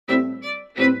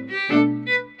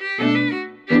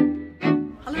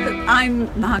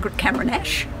I'm Margaret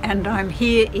Cameron-Ash, and I'm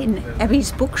here in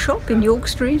Abbey's Bookshop in York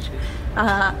Street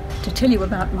to tell you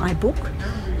about my book,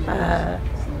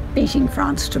 Beating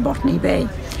France to Botany Bay.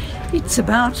 It's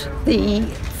about the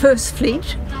First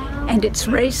Fleet and its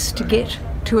race to get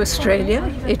to Australia.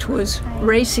 It was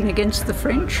racing against the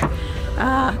French.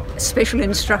 Special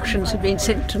instructions had been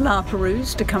sent to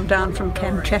Laperouse to come down from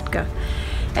Kamchatka,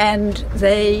 and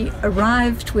they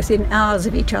arrived within hours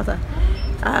of each other.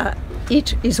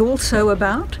 It is also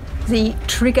about the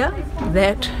trigger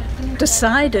that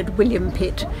decided William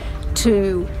Pitt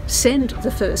to send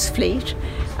the First Fleet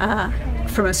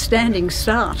from a standing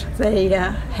start. They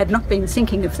had not been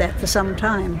thinking of that for some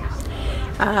time.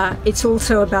 It's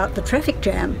also about the traffic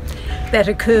jam that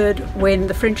occurred when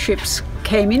the French ships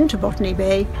came into Botany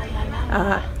Bay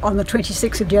on the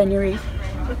 26th of January,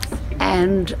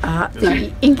 and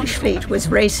the English fleet was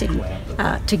racing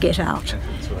to get out.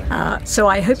 So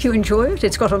I hope you enjoy it.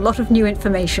 It's got a lot of new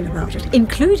information about it,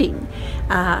 including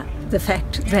the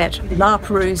fact that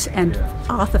Laperouse and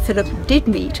Arthur Phillip did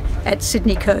meet at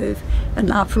Sydney Cove, and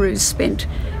Laperouse spent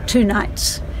 2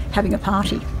 nights having a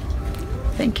party.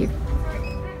 Thank you.